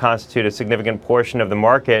this would constitute a significant portion of the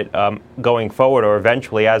market going forward, or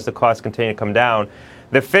eventually as the costs continue to come down.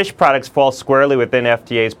 The fish products fall squarely within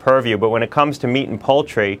FDA's purview, but when it comes to meat and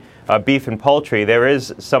poultry, beef and poultry, there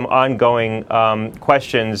is some ongoing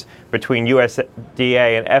questions between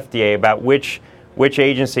USDA and FDA about which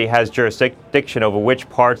agency has jurisdiction over which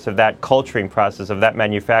parts of that culturing process, of that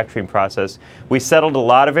manufacturing process. We settled a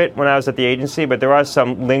lot of it when I was at the agency, but there are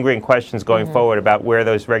some lingering questions going forward about where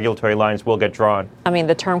those regulatory lines will get drawn. I mean,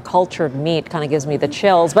 the term cultured meat kind of gives me the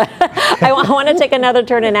chills, but I want to take another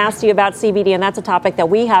turn and ask you about CBD, and that's a topic that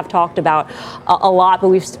we have talked about a lot, but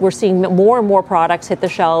we're seeing more and more products hit the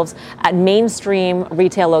shelves at mainstream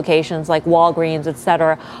retail locations like Walgreens, et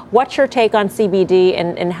cetera. What's your take on CBD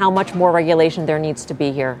and how much more regulation there needs to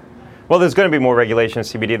be here? Well, there's going to be more regulation of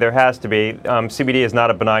CBD. There has to be. CBD is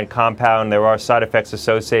not a benign compound. There are side effects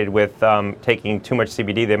associated with taking too much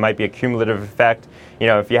CBD. There might be a cumulative effect. You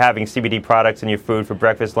know, if you're having CBD products in your food for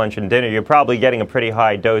breakfast, lunch, and dinner, you're probably getting a pretty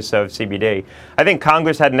high dose of CBD. I think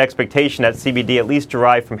Congress had an expectation that CBD, at least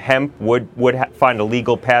derived from hemp, would find a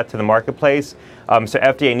legal path to the marketplace. So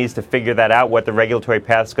FDA needs to figure that out, what the regulatory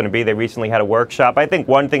path is going to be. They recently had a workshop. I think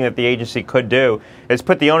one thing that the agency could do is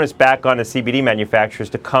put the onus back on the CBD manufacturers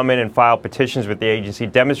to come in and file petitions with the agency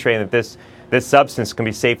demonstrating that this substance can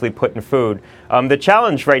be safely put in food. The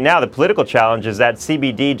challenge right now, the political challenge, is that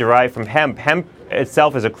CBD derived from hemp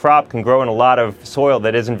itself as a crop can grow in a lot of soil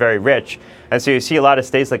that isn't very rich. And so you see a lot of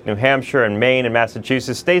states like New Hampshire and Maine and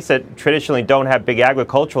Massachusetts, states that traditionally don't have big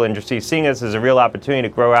agricultural industries, seeing this as a real opportunity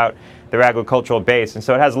to grow out their agricultural base. And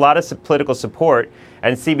so it has a lot of political support,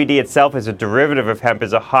 and CBD itself is a derivative of hemp,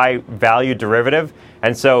 is a high value derivative.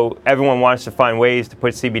 And so everyone wants to find ways to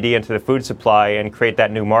put CBD into the food supply and create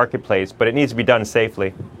that new marketplace, but it needs to be done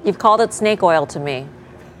safely. You've called it snake oil to me.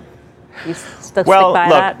 You stick well, by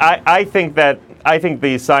look, that? I think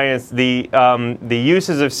the science, the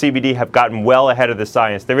uses of CBD have gotten well ahead of the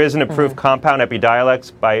science. There is an approved compound,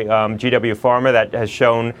 Epidiolex, by GW Pharma that has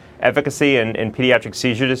shown efficacy in pediatric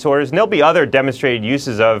seizure disorders. And there'll be other demonstrated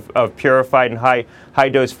uses of purified and high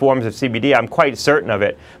dose forms of CBD. I'm quite certain of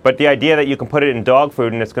it. But the idea that you can put it in dog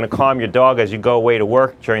food and it's going to calm your dog as you go away to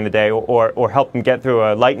work during the day or help them get through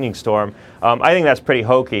a lightning storm, I think that's pretty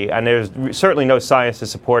hokey. And there's certainly no science to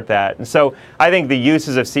support that. And so I think the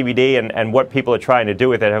uses of CBD and what people are trying to do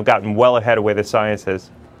with it have gotten well ahead of where the science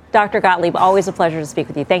is. Dr. Gottlieb, always a pleasure to speak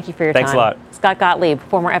with you. Thank you for your time. Thanks a lot. Scott Gottlieb,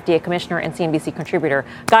 former FDA commissioner and CNBC contributor.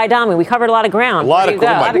 Guy Adami, we covered a lot of ground. A lot of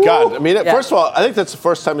ground. Oh, my God. I mean, first of all, I think that's the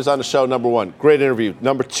first time he's on the show, number one. Great interview.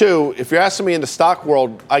 Number two, if you're asking me in the stock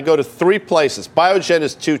world, I go to three places. Biogen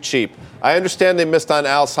is too cheap. I understand they missed on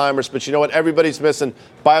Alzheimer's, but you know what? Everybody's missing.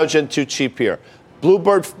 Biogen too cheap here.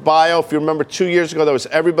 Bluebird Bio, if you remember 2 years ago, that was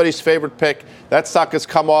everybody's favorite pick. That stock has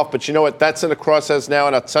come off, but you know what? That's in the crosshairs now,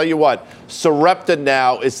 and I'll tell you what, Sarepta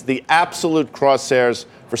now is the absolute crosshairs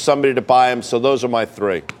for somebody to buy them, so those are my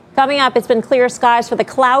three. Coming up, it's been clear skies for the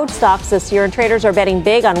cloud stocks this year, and traders are betting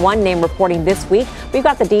big on one name reporting this week. We've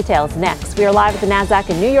got the details next. We are live at the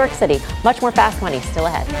NASDAQ in New York City. Much more Fast Money still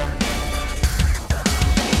ahead.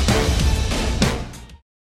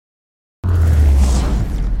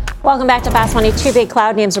 Welcome back to Fast Money. Two big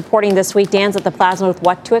cloud names reporting this week. Dan's at the Plasma with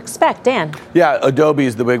what to expect. Dan. Yeah, Adobe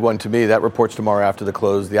is the big one to me. That reports tomorrow after the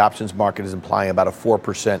close. The options market is implying about a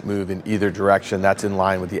 4% move in either direction. That's in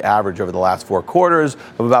line with the average over the last 4 quarters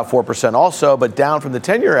of about 4% also, but down from the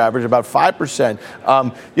 10-year average, about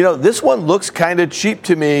 5%. This one looks kind of cheap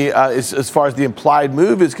to me as far as the implied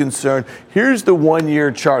move is concerned. Here's the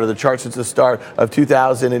 1-year chart, or the chart since the start of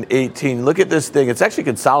 2018. Look at this thing. It's actually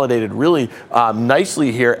consolidated really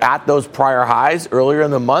nicely here at those prior highs. Earlier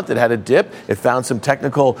in the month, it had a dip. It found some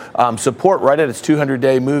technical support right at its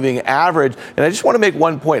 200-day moving average. And I just want to make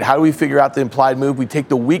one point. How do we figure out the implied move? We take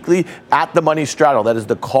the weekly at the money straddle. That is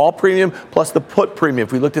the call premium plus the put premium.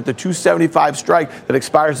 If we looked at the 275 strike that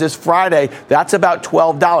expires this Friday, that's about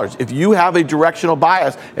 $12. If you have a directional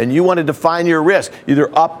bias and you want to define your risk,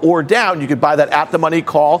 either up or down, you could buy that at the money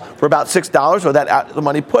call for about $6 or that at the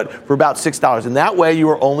money put for about $6. And that way you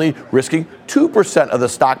are only risking 2% of the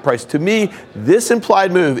stock price. To me, this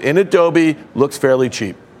implied move in Adobe looks fairly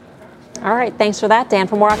cheap. All right. Thanks for that, Dan.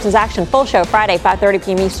 For more options action, full show Friday, 5:30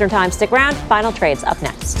 p.m. Eastern Time. Stick around. Final trades up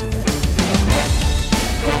next.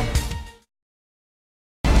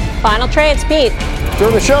 Final trades, Pete.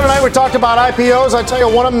 During the show tonight, we talked about IPOs. I tell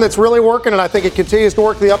you, one of them that's really working, and I think it continues to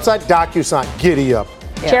work to the upside, DocuSign. Giddy up.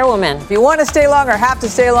 Yeah. Chairwoman. If you want to stay long or have to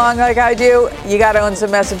stay long like I do, you got to own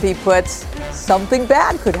some S&P puts. Something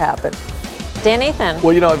bad could happen. Dan Nathan.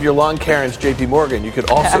 Well, if you're long Karen's JP Morgan, you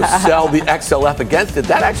could also sell the XLF against it.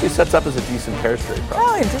 That actually sets up as a decent pair trade.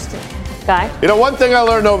 Oh, interesting. Guy? One thing I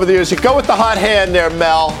learned over the years, you go with the hot hand there,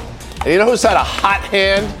 Mel. And you know who's had a hot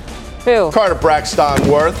hand? Who? Carter Braxton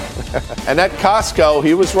Worth. And at Costco,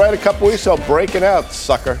 he was right a couple weeks ago, breaking out,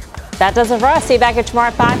 sucker. That does it for us. See you back here tomorrow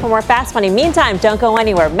at 5 for more Fast Money. Meantime, don't go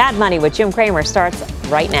anywhere. Mad Money with Jim Cramer starts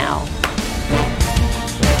right now.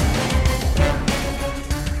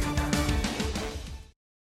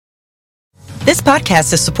 This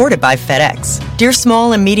podcast is supported by FedEx. Dear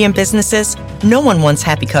small and medium businesses, no one wants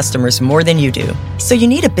happy customers more than you do. So you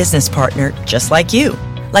need a business partner just like you.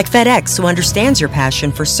 Like FedEx, who understands your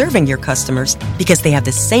passion for serving your customers because they have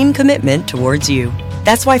the same commitment towards you.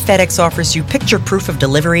 That's why FedEx offers you picture proof of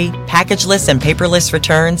delivery, packageless and paperless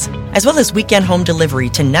returns, as well as weekend home delivery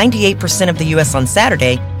to 98% of the U.S. on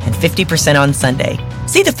Saturday and 50% on Sunday.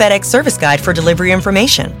 See the FedEx service guide for delivery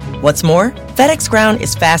information. What's more, FedEx Ground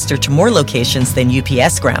is faster to more locations than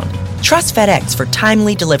UPS Ground. Trust FedEx for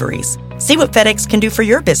timely deliveries. See what FedEx can do for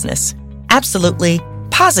your business. Absolutely,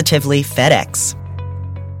 positively FedEx.